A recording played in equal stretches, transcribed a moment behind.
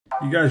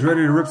You guys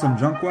ready to rip some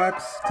junk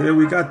wax? Today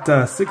we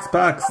got 6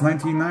 packs,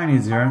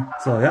 1990s here.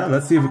 So yeah,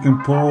 let's see if we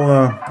can pull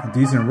a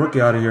decent rookie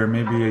out of here.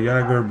 Maybe a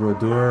Jaeger,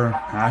 Brodeur,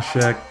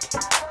 Hasek.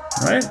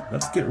 Right?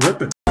 Let's get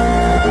ripping.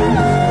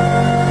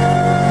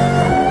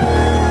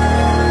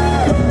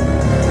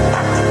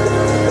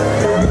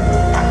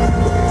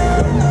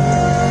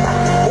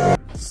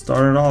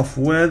 Started off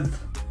with,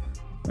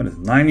 what is it,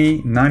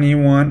 90,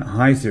 91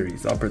 High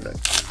Series Upper Deck.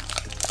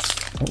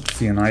 Oh,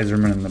 see an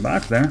Iserman in the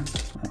back there.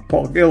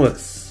 Paul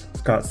Gillis,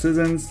 Scott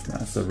Sissons,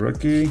 that's a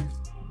rookie.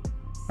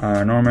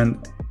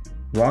 Norman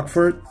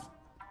Rockford,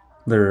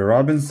 Larry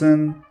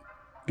Robinson,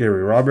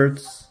 Gary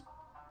Roberts,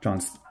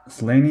 John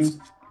Slaney,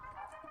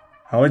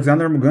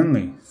 Alexander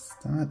McGinley. Is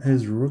that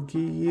his rookie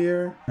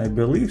year? I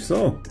believe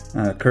so.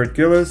 Kurt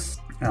Gillis,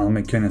 Alan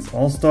McKinnis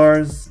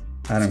All-Stars,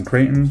 Adam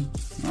Creighton,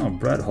 oh,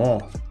 Brett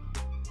Hall,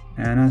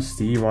 and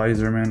Steve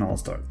Yzerman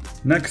All-Star.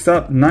 Next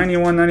up,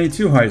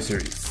 91-92 High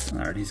Series.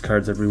 Alright, these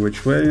cards every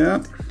which way,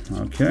 yep.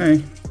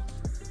 Okay.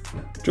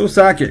 Joe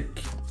Sakic,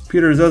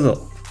 Peter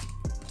Zezel.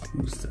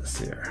 Who's this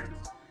here?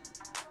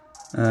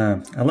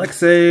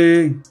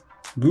 Alexei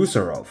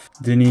Gusarov,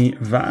 Denis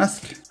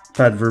Vask,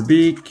 Pat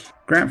Verbeek,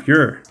 Grant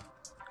Fuhrer,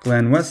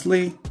 Glenn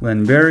Wesley,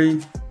 Len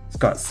Berry,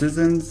 Scott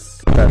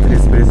Sissons,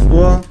 Patrice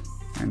Brisebois,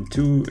 and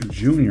 2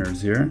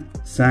 juniors here.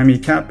 Sammy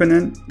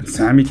Kapanen,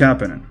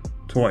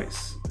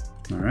 twice.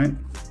 Alright.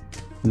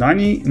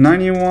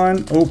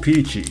 90-91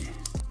 O-Pee-Chee.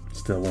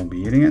 Still won't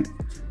be eating it.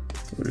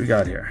 What do we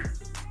got here?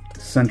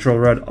 Central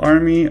Red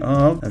Army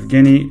of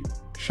Evgeny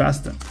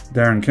Shastin,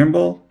 Darren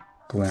Kimball,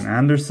 Glenn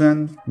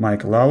Anderson,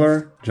 Mike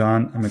Lawler,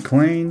 John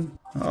McClain.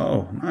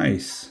 Oh,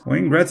 nice.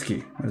 Wayne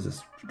Gretzky. What is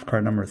this?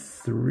 Card number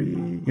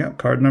 3? Yep,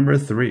 card number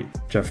 3.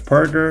 Jeff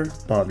Parker,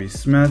 Bobby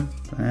Smith,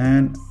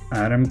 and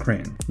Adam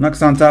Crane.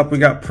 Next on top, we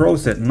got Pro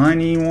Set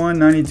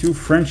 91-92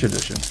 French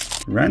Edition.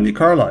 Randy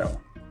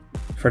Carlyle,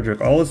 Frederick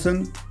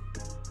Olesen,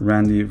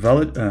 Randy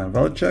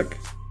Velicek,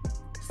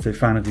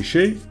 Stéphane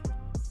Richer,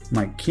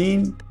 Mike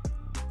Keane,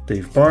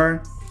 Dave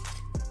Barr,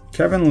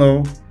 Kevin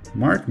Lowe,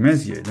 Mark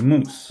Messier, the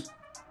Moose,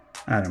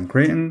 Adam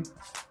Creighton,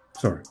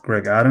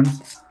 Greg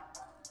Adams,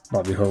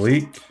 Bobby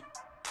Holik,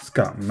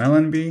 Scott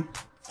Mellenby,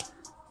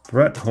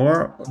 Brett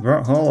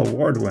Hall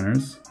Award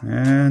winners,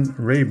 and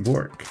Ray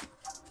Bork.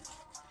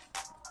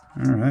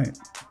 Alright.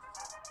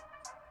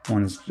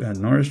 One is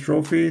Norris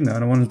Trophy, the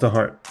other one is the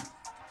Hart.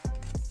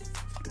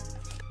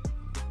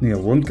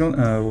 Neil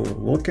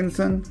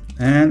Wilkinson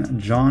and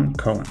John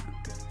Cullen.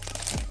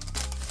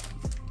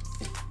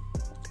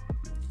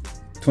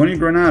 Tony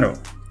Granato,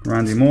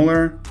 Randy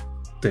Moeller,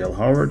 Dale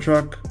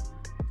Hawerchuk,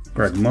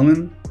 Greg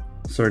Mullen,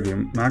 Sergei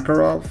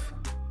Makarov,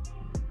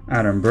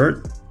 Adam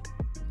Burt,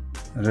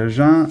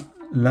 Regent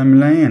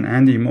Lemelin and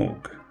Andy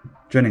Moog.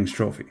 Jennings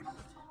Trophy.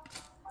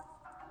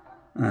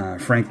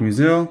 Frank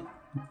Musil,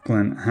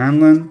 Glenn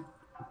Hanlon,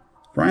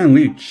 Brian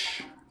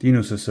Leach,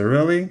 Dino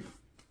Ciccarelli,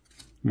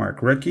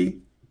 Mark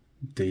Recchi,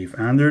 Dave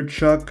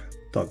Anderchuk,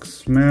 Doug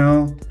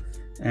Smell,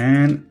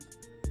 and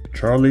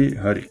Charlie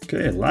Huddy.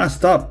 Okay,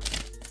 last up.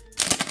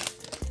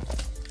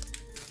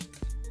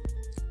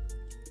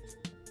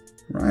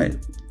 Right.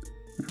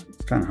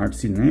 It's kind of hard to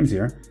see the names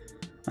here.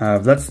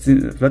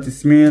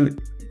 Vladimir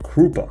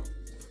Krupa,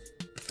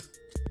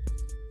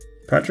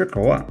 Patrick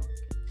Roy,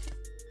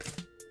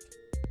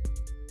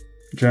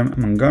 Jim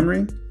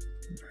Montgomery,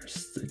 we're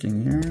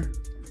sticking here,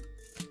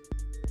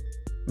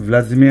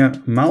 Vladimir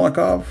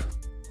Malakov,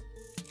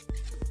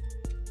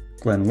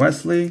 Glenn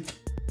Wesley,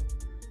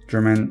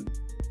 German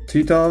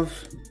Titov,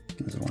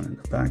 there's one in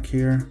the back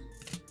here,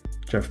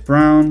 Jeff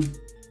Brown,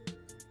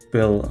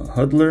 Bill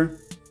Holder,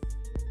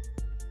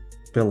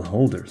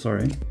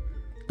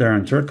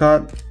 Darren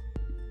Turcotte,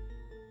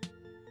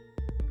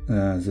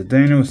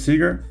 Zdeno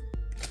Seeger,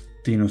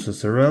 Dino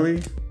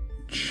Ciccarelli,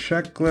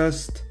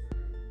 Checklist,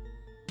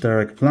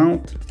 Derek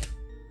Plount,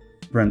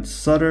 Brent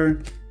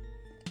Sutter,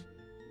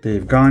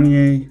 Dave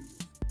Gagne,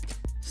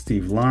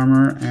 Steve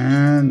Larmer,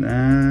 and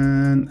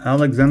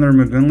Alexander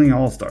McGinley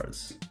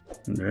All-Stars.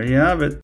 And there you have it.